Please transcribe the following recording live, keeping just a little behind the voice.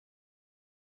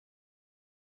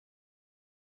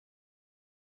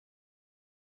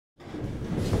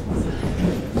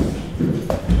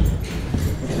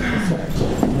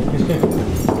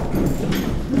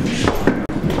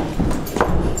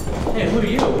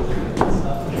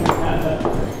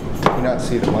You not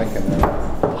see the mic in there.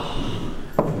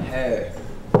 Hey.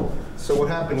 So what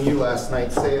happened to you last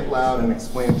night? Say it loud and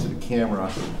explain it to the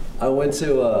camera. I went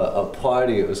to a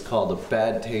party. It was called a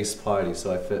Bad Taste Party,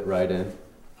 so I fit right in.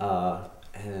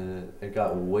 And I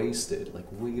got wasted, like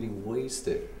wiggity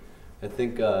wasted. I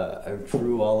think I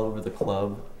drew all over the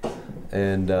club,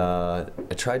 and I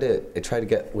tried to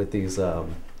get with these I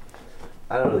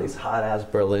don't know, these hot ass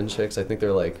Berlin chicks. I think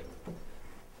they're like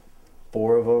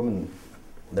 4 of them, and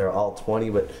they're all 20.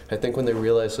 But I think when they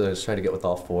realized that I was trying to get with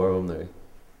all 4 of them, they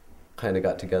kind of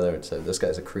got together and said, "This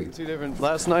guy's a creep."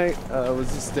 Last night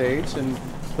was the stage, and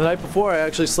the night before I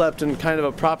actually slept in kind of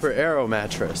a proper aero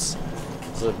mattress.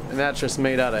 It's a mattress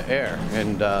made out of air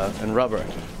and rubber.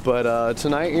 But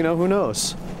tonight, you know, who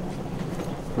knows?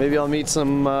 Maybe I'll meet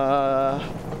some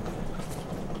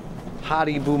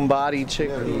hottie boom body chick.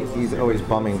 He's always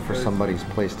bumming for somebody's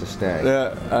place to stay.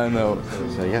 Yeah, I know.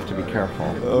 So you have to be careful.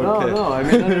 Okay. No, I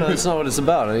mean, no, that's not what it's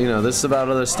about. You know, this is about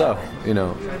other stuff. You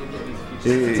know.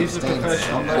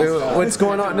 What's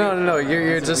going on? No.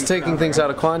 You're just taking things out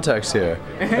of context here.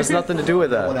 There's nothing to do with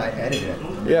that. When I edit it.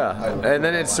 Yeah, and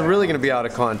then it's really going to be out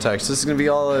of context. This is going to be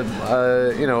all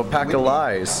you know, a pack of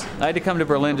lies. I had to come to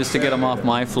Berlin just to get him off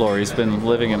my floor. He's been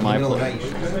living at my floor.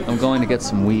 I'm going to get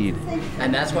some weed.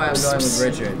 And that's why I'm going with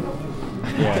Richard.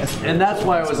 Yes. And that's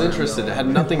why I was interested. It had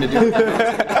nothing to do with it.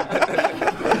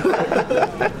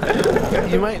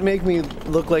 You might make me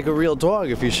look like a real dog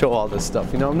if you show all this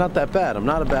stuff. You know, I'm not that bad. I'm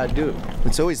not a bad dude.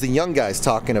 It's always the young guys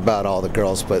talking about all the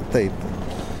girls, but they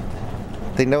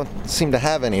don't seem to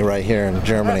have any right here in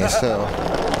Germany, so.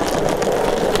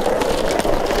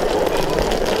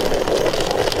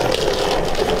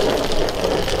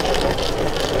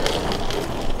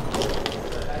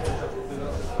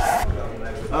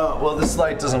 Well, this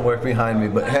light doesn't work behind me,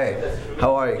 but hey,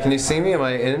 how are you? Can you see me? Am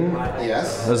I in?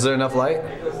 Yes. Is there enough light?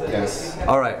 Yes.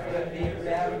 All right.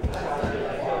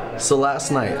 So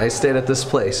last night I stayed at this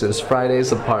place. It was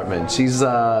Friday's apartment. She's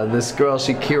this girl.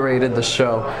 She curated the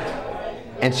show,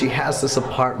 and she has this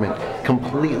apartment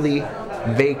completely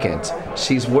vacant.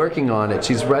 She's working on it.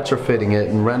 She's retrofitting it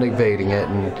and renovating it,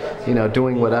 and you know,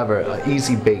 doing whatever,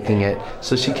 easy baking it,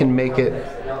 so she can make it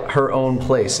her own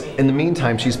place. In the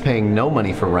meantime, she's paying no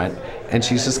money for rent, and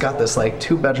she's just got this like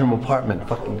 2-bedroom apartment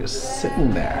fucking just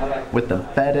sitting there with the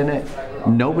bed in it.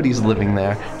 Nobody's living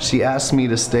there. She asked me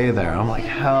to stay there. I'm like,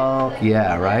 hell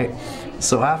yeah, right?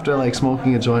 So after like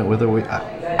smoking a joint with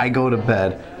her, I go to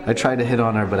bed. I tried to hit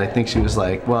on her, but I think she was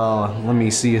like, well, let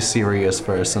me see you serious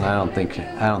first, and I don't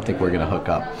think we're gonna hook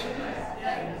up.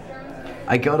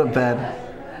 I go to bed.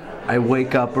 I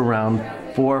wake up around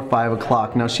 4 or 5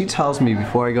 o'clock. Now she tells me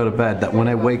before I go to bed that when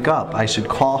I wake up, I should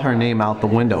call her name out the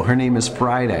window. Her name is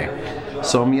Friday.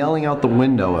 So I'm yelling out the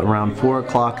window at around 4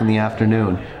 o'clock in the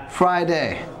afternoon,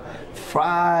 Friday,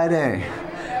 Friday,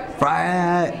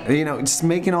 Friday, you know, just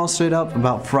making all straight up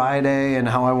about Friday and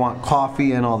how I want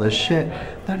coffee and all this shit.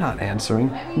 They're not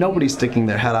answering. Nobody's sticking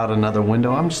their head out another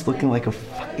window. I'm just looking like a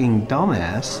fucking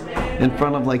dumbass in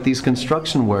front of like these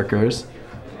construction workers.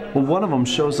 Well, one of them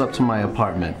shows up to my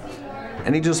apartment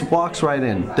and he just walks right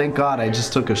in. Thank God I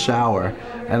just took a shower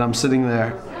and I'm sitting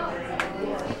there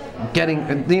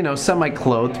getting, you know,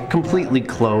 semi-clothed, completely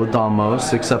clothed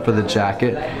almost, except for the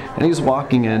jacket. And he's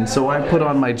walking in, so I put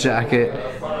on my jacket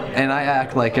and I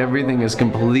act like everything is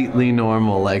completely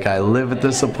normal. Like I live at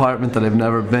this apartment that I've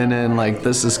never been in, like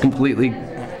this is completely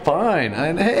fine.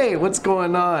 And hey, what's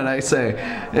going on? I say.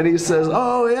 And he says,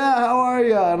 oh yeah, how are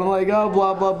you? And I'm like, oh,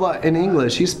 blah, blah, blah. In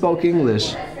English, he spoke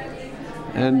English.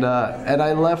 And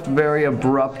I left very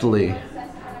abruptly.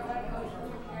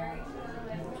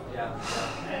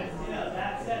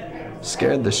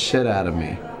 Scared the shit out of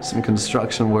me. Some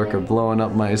construction worker blowing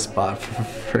up my spot for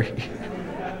free.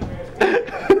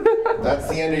 That's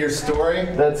the end of your story?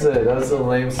 That's it. That was a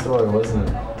lame story, wasn't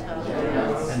it?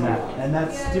 And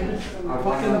that stupid,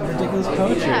 fucking ridiculous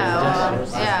poetry.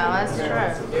 Yeah,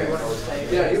 that's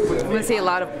true. I'm gonna say a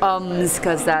lot of ums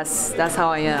because that's how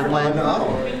I am.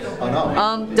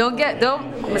 Oh no.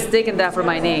 Don't mistaken that for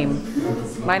my name.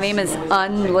 My name is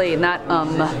Unli, not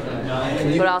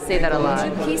but I'll say that a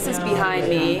lot. The pieces behind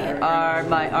me are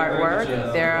my artwork.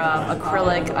 They're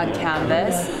acrylic on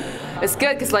canvas. It's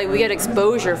good because like we get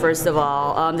exposure first of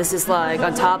all. This is like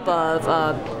on top of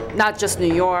not just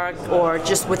New York or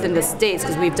just within the States,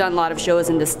 because we've done a lot of shows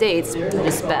in the States,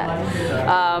 respect.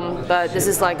 But this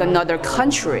is like another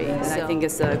country. And I think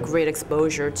it's a great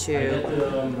exposure to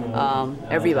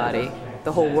everybody,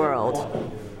 the whole world.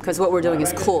 Because what we're doing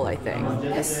is cool, I think.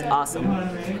 It's awesome.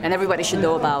 And everybody should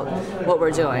know about what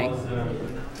we're doing.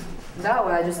 That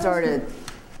way I just started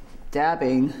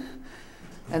dabbing.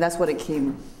 And that's what it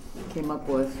came up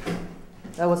with.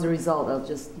 That was the result of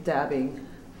just dabbing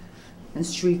and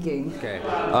streaking. Okay.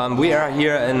 We are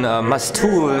here in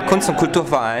Mastul Kunst- und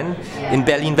Kulturverein in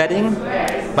Berlin-Wedding.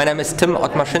 My name is Tim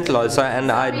Ottmar-Schindleuser and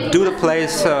I do the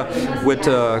place with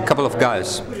a couple of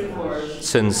guys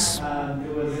since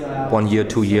 1 year,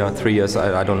 2 years, 3 years,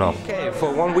 I don't know. Okay,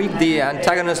 for 1 week the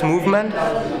Antagonist Movement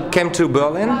came to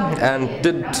Berlin and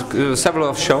did several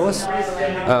of shows.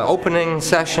 Opening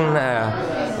session,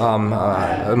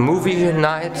 a movie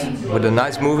night with a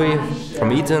nice movie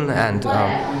from Eden, and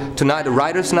tonight a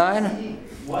writer's night.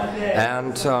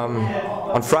 And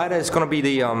on Friday it's going to be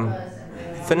the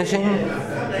finishing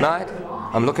night.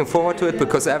 I'm looking forward to it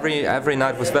because every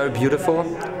night was very beautiful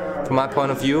from my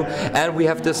point of view. And we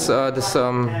have this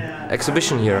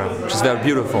exhibition here, which is very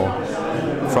beautiful,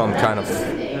 from kind of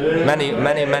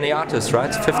many artists,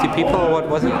 right? 50 people, or what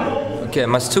was it? Okay,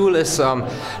 Mastul is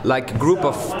like a group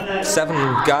of 7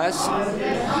 guys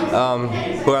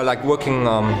who are like working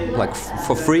like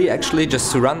for free actually, just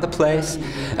to run the place,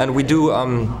 and we do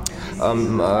art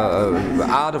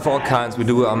of all kinds. We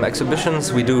do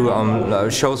exhibitions, we do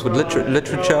shows with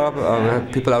literature.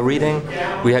 People are reading.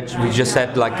 We just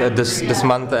had like this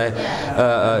month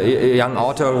a young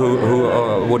author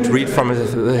who would read from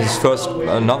his first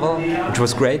novel, which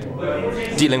was great,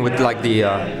 dealing with like the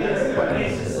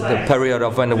period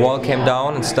of when the wall came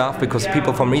down and stuff, because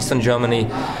people from Eastern Germany,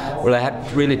 well, I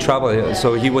had really trouble.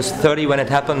 So he was 30 when it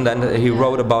happened, and he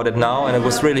wrote about it now, and it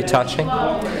was really touching.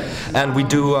 And we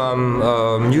do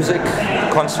music,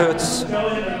 concerts,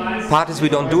 parties we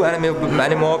don't do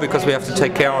anymore because we have to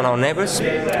take care of our neighbors.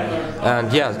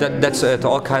 And yeah, that's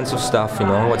all kinds of stuff, you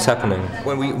know, what's happening.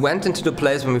 When we went into the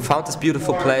place, when we found this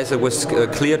beautiful place, it was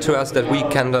clear to us that we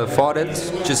can afford it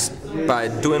just by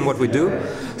doing what we do.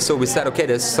 So we said, okay,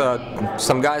 there's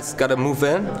some guys got to move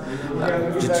in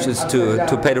just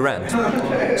to pay the rent.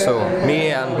 So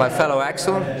me and my fellow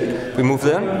Axel, we moved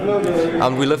in,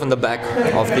 and we live in the back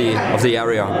of the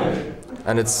area,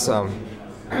 and it's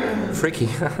freaky.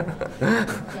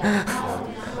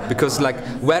 Because like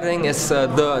wedding is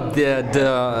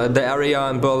the area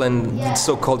in Berlin, it's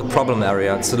so-called problem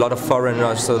area. It's a lot of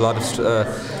foreigners, a lot of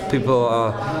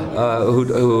people who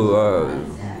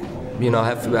you know,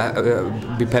 have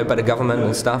be paid by the government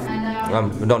and stuff.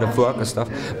 We don't have work and stuff.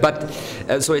 But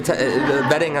so the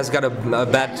wedding has got a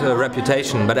bad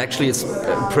reputation, but actually it's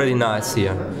pretty nice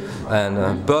here.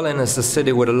 And Berlin is a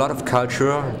city with a lot of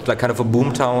culture, like kind of a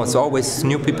boom town. It's always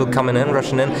new people coming in,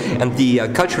 rushing in, and the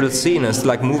cultural scene is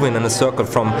like moving in a circle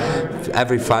from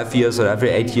every 5 years or every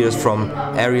 8 years from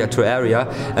area to area,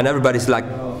 and everybody's like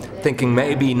thinking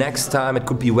maybe next time it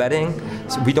could be wedding.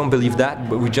 So we don't believe that,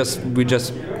 but we just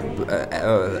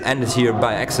ended here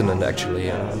by accident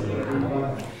actually.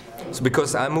 So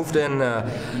because I moved in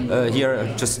here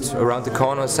just around the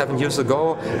corner 7 years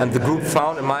ago, and the group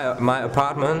found in my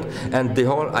apartment, and the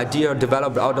whole idea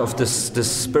developed out of this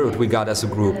spirit we got as a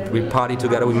group. We partied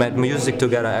together, we made music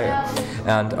together,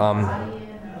 and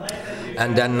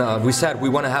then we said we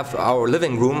want to have our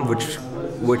living room, which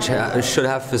should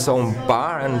have its own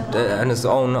bar and its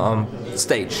own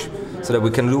stage, so that we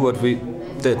can do what we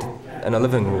did in a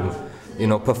living room, you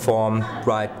know, perform,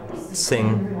 write,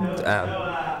 sing,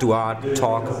 do art,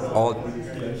 talk, all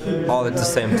at the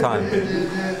same time.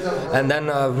 And then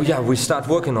we start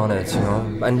working on it, you know,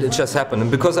 and it just happened.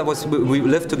 And because we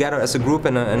lived together as a group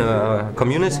in a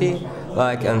community,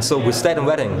 like, and so we stayed in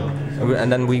wedding,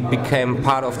 and then we became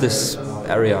part of this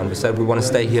area, and we said we want to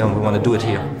stay here and we want to do it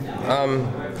here.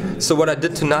 So what I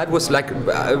did tonight was like,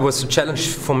 it was a challenge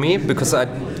for me because I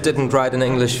didn't write in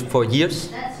English for years.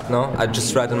 No, I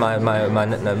just write in my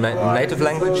native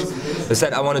language. I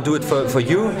said I want to do it for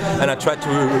you, and I tried to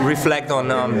reflect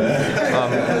on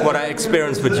what I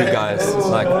experienced with you guys.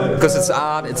 Like, because it's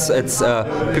art, it's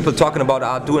people talking about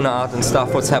art, doing art and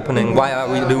stuff. What's happening? Why are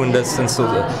we doing this? And so,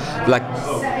 like,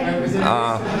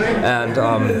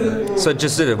 so I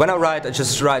just did it. When I write, I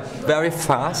just write very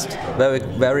fast,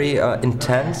 very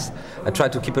intense. I try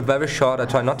to keep it very short. I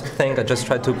try not to think. I just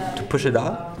try to push it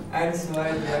out. And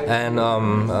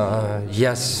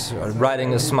yes,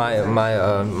 writing is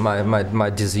my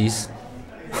disease.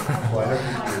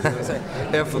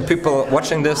 If people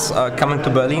watching this coming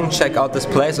to Berlin, check out this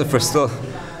place if we're still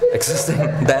existing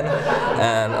then.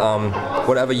 And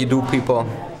whatever you do, people,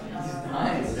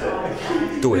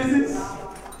 do it.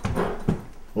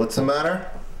 What's the matter?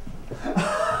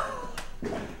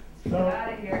 Get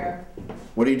out of here.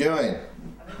 What are you doing? I'm in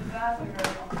the bathroom.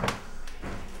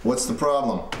 What's the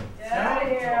problem? Get out of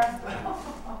here.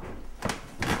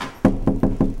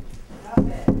 Stop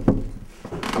it.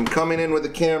 I'm coming in with a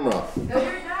camera. No,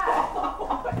 you're not.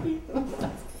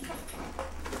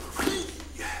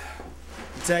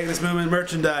 Antagonist Movement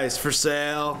merchandise for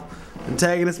sale.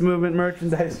 Antagonist Movement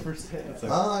merchandise for sale.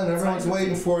 Ah, and everyone's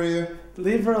waiting for you.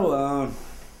 Leave her alone.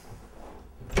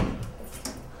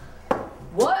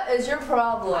 What is your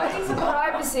problem? I need some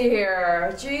privacy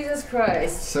here. Jesus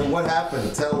Christ. So what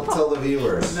happened? Tell the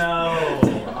viewers. No.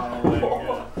 Oh my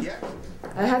God. Yeah.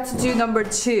 I had to do number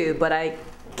 2, but I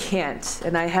can't,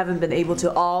 and I haven't been able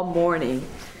to all morning.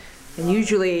 And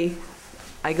usually,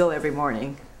 I go every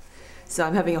morning, so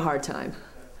I'm having a hard time.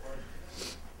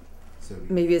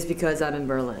 Maybe it's because I'm in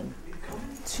Berlin.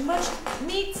 Too much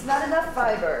meat, not enough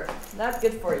fiber. Not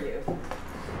good for you.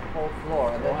 Whole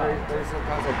floor, and then there's all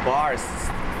kinds of bars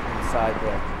inside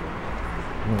there.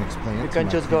 You want to explain it? You can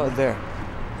just go there.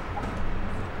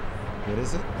 What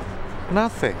is it?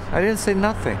 Nothing. I didn't say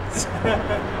nothing.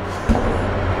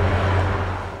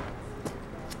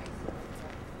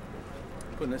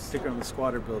 Putting a sticker on the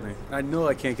squatter building. I know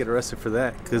I can't get arrested for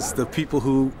that because the people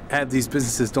who have these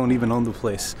businesses don't even own the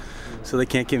place. So they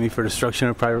can't get me for destruction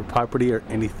of private property or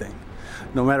anything.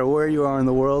 No matter where you are in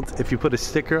the world, if you put a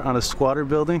sticker on a squatter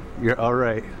building, you're all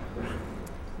right.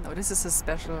 No, this is a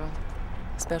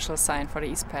special sign for the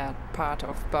east part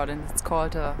of Berlin. It's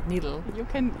called a needle. You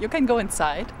can go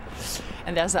inside,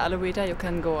 and there's an elevator. You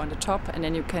can go on the top, and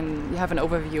then you have an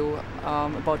overview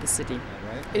about the city.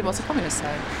 It was a communist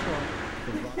site, sure.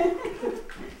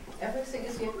 Everything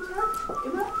is here?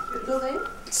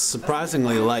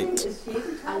 Surprisingly light.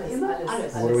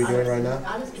 What are we doing right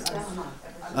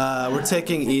now? We're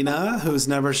taking Ina, who's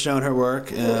never shown her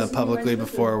work publicly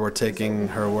before. We're taking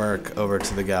her work over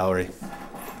to the gallery.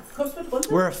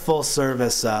 We're a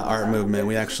full-service art movement.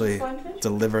 We actually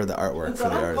deliver the artwork for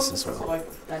the artists as well.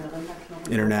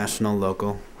 International,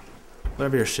 local,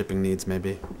 whatever your shipping needs may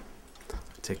be.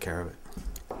 Take care of it.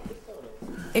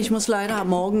 Ich muss leider am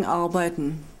Morgen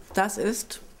arbeiten. Das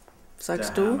ist,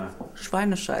 sagst du,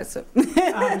 Schweinescheiße.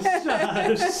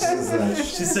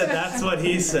 She said that's what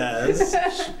he says.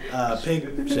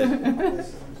 Pig shit.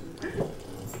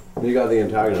 You got the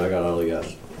antagonist, I got all the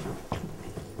guys.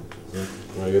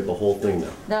 I get the whole thing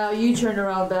now. No, you turn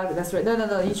around back. That's right.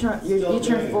 No. You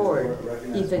turn forward.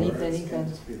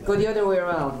 Ethan. Go the other way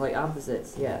around, like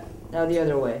opposites. Yeah. Now the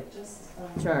other way.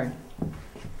 Turn.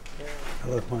 I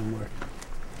love my work.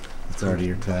 It's already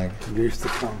your tag. Years to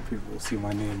come, people will see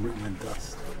my name written in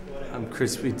dust. I'm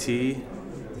Crispy T,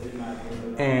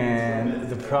 and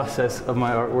the process of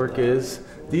my artwork is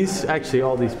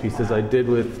all these pieces I did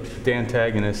with the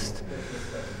Antagonist.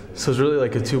 So it's really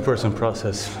like a two-person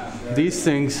process. These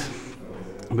things,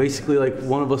 basically, like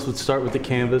one of us would start with the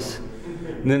canvas,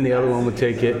 and then the other one would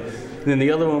take it, and then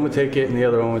the other one would take it, and the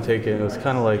other one would take it. And it was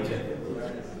kind of like,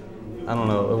 I don't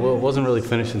know, it wasn't really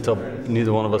finished until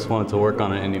neither one of us wanted to work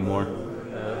on it anymore.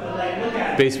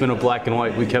 Basement of black and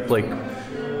white, we kept like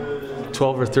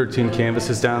 12 or 13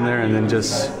 canvases down there, and then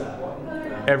just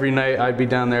every night I'd be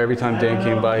down there. Every time Dan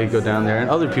came by, he'd go down there, and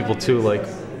other people too, like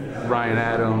Ryan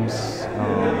Adams,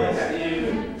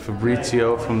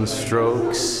 Fabrizio from The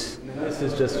Strokes. This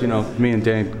is just, me and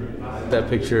Dan, that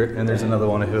picture, and there's another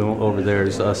one of him over there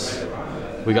is us.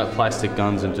 We got plastic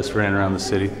guns and just ran around the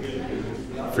city,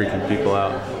 freaking people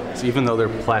out. So even though they're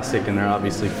plastic and they're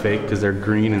obviously fake because they're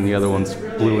green and the other one's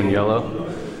blue and yellow,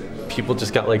 people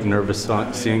just got like nervous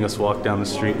seeing us walk down the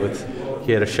street with,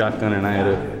 he had a shotgun and I had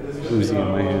a Uzi in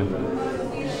my hand.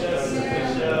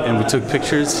 And we took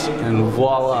pictures and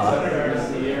voila,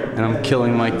 and I'm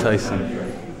killing Mike Tyson.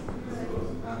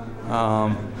 I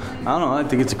don't know, I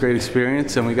think it's a great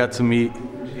experience, and we got to meet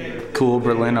cool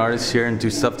Berlin artists here and do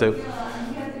stuff that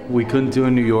we couldn't do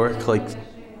in New York, like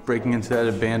breaking into that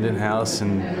abandoned house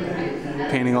and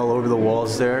painting all over the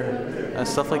walls there.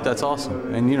 Stuff like that's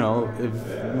awesome. And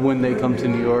when they come to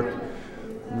New York,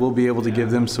 we'll be able to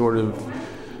give them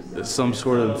some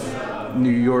sort of New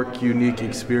York unique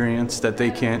experience that they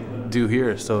can't do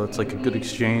here. So it's like a good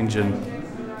exchange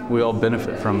and we all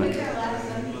benefit from it.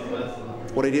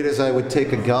 What I did is I would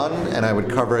take a gun and I would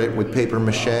cover it with paper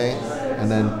mache and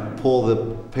then pull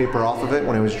the paper off of it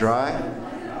when it was dry,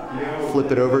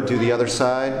 flip it over, do the other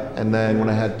side, and then when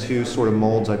I had two sort of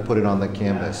molds, I put it on the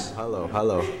canvas. Hello.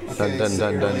 Okay,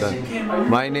 Dun.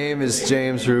 My name is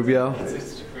James Rubio.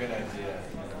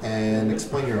 And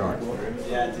explain your art.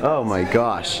 Oh my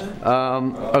gosh.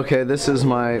 Okay, this is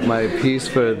my piece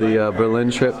for the Berlin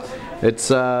trip.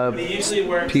 It's a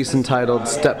piece entitled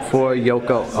Step 4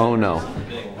 Yoko Ono.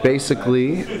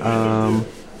 Basically,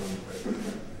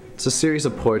 it's a series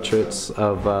of portraits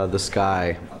of the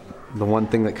sky, the one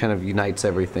thing that kind of unites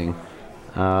everything,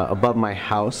 above my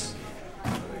house.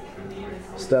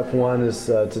 Step 1 is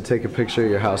to take a picture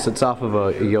of your house. It's off of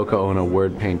a Yoko Ono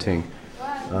word painting.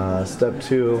 Step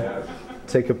 2,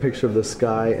 take a picture of the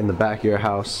sky in the back of your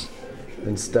house.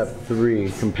 And step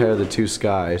 3, compare the two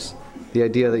skies. The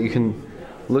idea that you can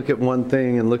look at one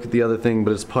thing and look at the other thing,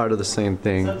 but it's part of the same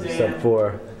thing. Step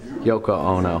 4, Yoko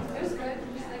Ono.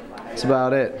 That's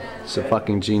about it. She's a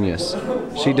fucking genius.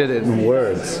 She did it in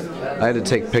words. I had to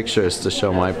take pictures to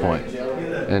show my point.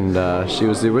 And she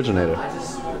was the originator.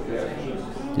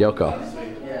 Yoko.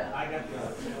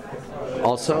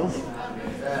 Also,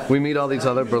 we meet all these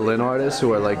other Berlin artists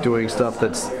who are like doing stuff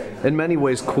that's in many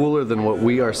ways cooler than what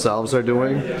we ourselves are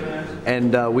doing,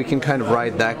 and we can kind of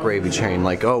ride that gravy train,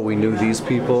 like, oh, we knew these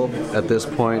people at this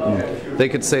point, and they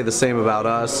could say the same about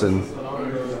us, and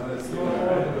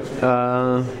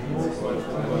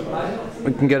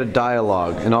we can get a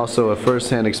dialogue and also a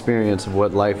first-hand experience of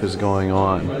what life is going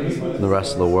on in the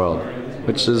rest of the world,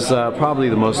 which is probably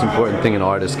the most important thing an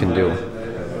artist can do.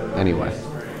 Anyway.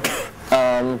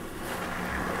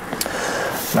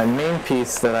 My main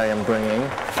piece that I am bringing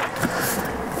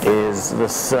is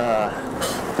this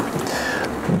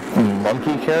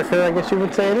monkey character, I guess you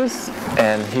would say it is.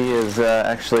 And he is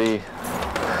actually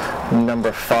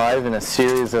number 5 in a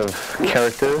series of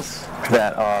characters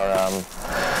that are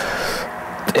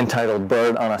entitled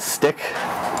Bird on a Stick.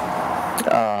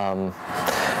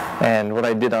 And what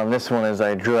I did on this one is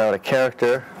I drew out a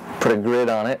character, put a grid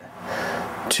on it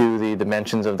to the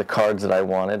dimensions of the cards that I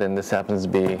wanted, and this happens to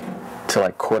be to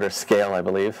like quarter scale, I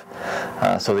believe.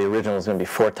 So the original is going to be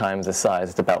 4 times the size.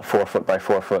 It's about 4 foot by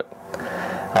 4 foot.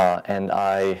 And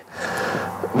I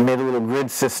made a little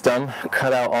grid system,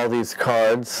 cut out all these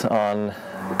cards on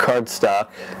cardstock,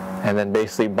 and then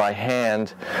basically by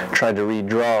hand tried to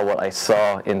redraw what I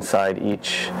saw inside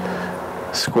each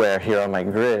square here on my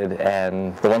grid.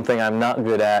 And the one thing I'm not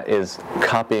good at is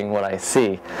copying what I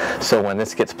see. So when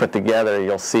this gets put together,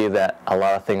 you'll see that a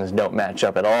lot of things don't match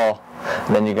up at all.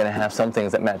 And then you're going to have some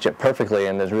things that match up perfectly,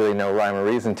 and there's really no rhyme or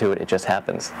reason to it. It just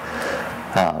happens.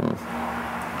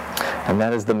 And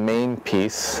that is the main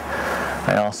piece.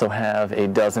 I also have a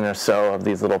dozen or so of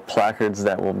these little placards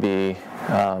that will be,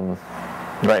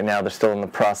 right now they're still in the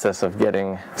process of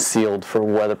getting sealed for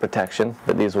weather protection,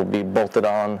 but these will be bolted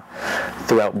on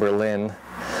throughout Berlin,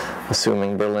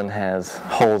 assuming Berlin has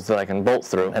holes that I can bolt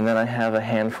through. And then I have a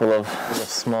handful of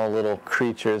small little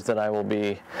creatures that I will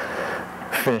be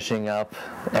finishing up,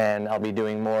 and I'll be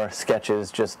doing more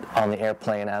sketches just on the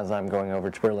airplane as I'm going over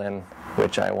to Berlin,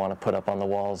 which I want to put up on the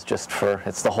walls just for,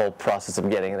 it's the whole process of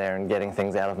getting there and getting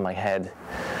things out of my head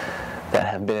that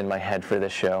have been in my head for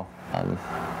this show. And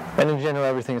in general,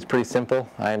 everything is pretty simple.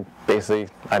 I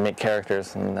make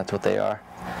characters, and that's what they are.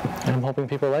 And I'm hoping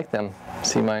people like them,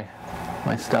 see my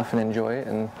stuff and enjoy it,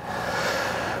 and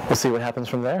we'll see what happens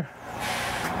from there.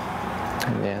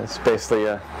 And yeah, it's basically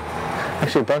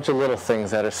actually a bunch of little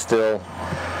things that are still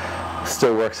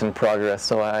works in progress.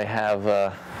 So I have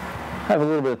a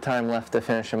little bit of time left to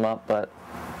finish them up, but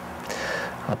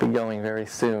I'll be going very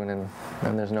soon, and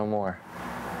then there's no more.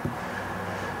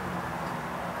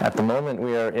 At the moment,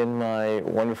 we are in my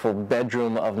wonderful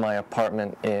bedroom of my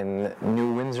apartment in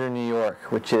New Windsor, New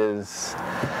York, which is,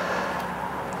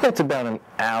 it's about an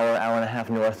hour and a half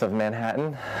north of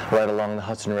Manhattan, right along the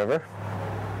Hudson River.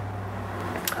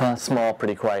 Small,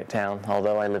 pretty quiet town,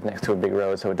 although I live next to a big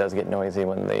road, so it does get noisy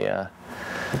when the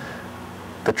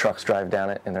trucks drive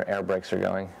down it and their air brakes are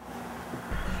going.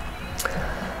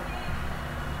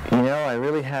 You know, I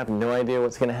really have no idea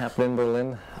what's going to happen in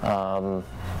Berlin.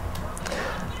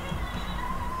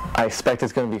 I expect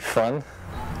it's going to be fun,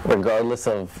 regardless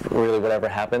of really whatever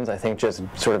happens. I think just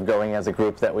sort of going as a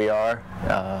group that we are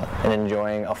and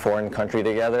enjoying a foreign country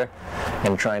together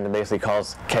and trying to basically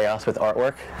cause chaos with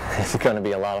artwork is going to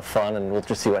be a lot of fun, and we'll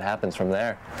just see what happens from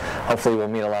there. Hopefully we'll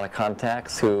meet a lot of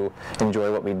contacts who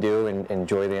enjoy what we do and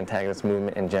enjoy the Antagonist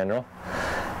movement in general,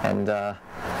 and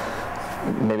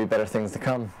maybe better things to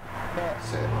come.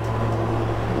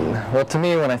 Well, to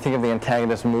me, when I think of the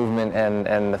Antagonist movement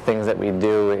and the things that we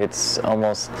do, it's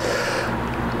almost,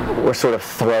 we're sort of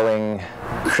throwing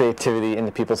creativity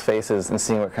into people's faces and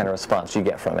seeing what kind of response you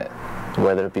get from it,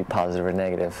 whether it be positive or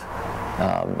negative.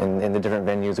 In the different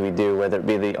venues we do, whether it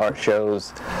be the art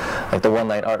shows, like the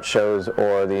one-night art shows,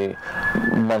 or the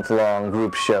month-long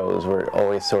group shows, we're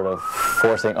always sort of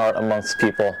forcing art amongst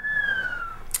people.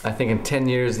 I think in 10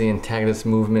 years, the Antagonist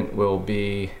movement will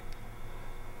be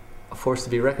a force to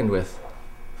be reckoned with.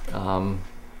 I'm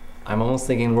almost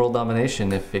thinking world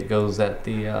domination if it goes at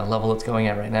the level it's going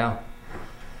at right now.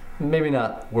 Maybe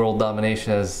not world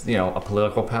domination as, you know, a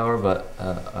political power, but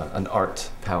an art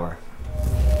power.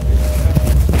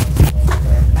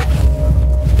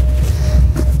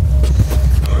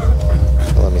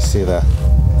 Let me see that.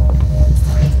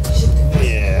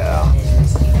 Yeah.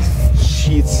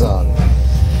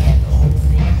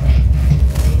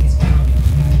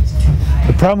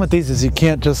 problem with these is you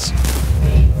can't just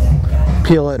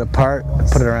peel it apart and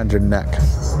put it around your neck.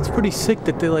 It's pretty sick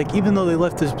that they, like, even though they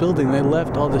left this building, they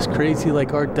left all this crazy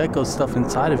like Art Deco stuff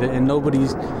inside of it, and nobody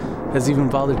has even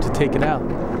bothered to take it out.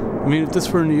 I mean, if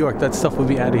this were in New York, that stuff would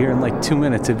be out of here in like 2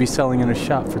 minutes. It'd be selling in a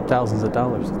shop for thousands of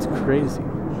dollars. It's crazy.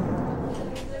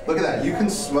 Look at that. You can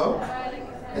smoke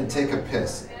and take a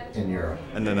piss in Europe.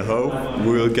 And then I hope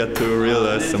we will get to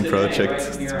realize some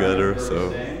projects together.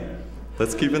 So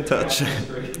let's keep in touch.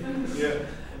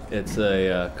 It's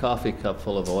a coffee cup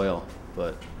full of oil,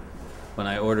 but when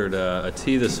I ordered a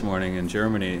tea this morning in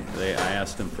Germany, I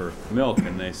asked them for milk,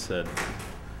 and they said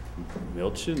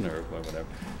Milchen or whatever,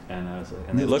 and I was like,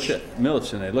 and they looked at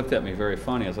Milch, and they looked at me very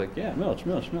funny. I was like, yeah, Milch,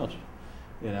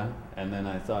 you know. And then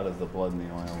I thought of the blood in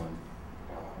the oil, and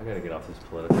I got to get off this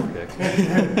political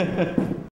kick.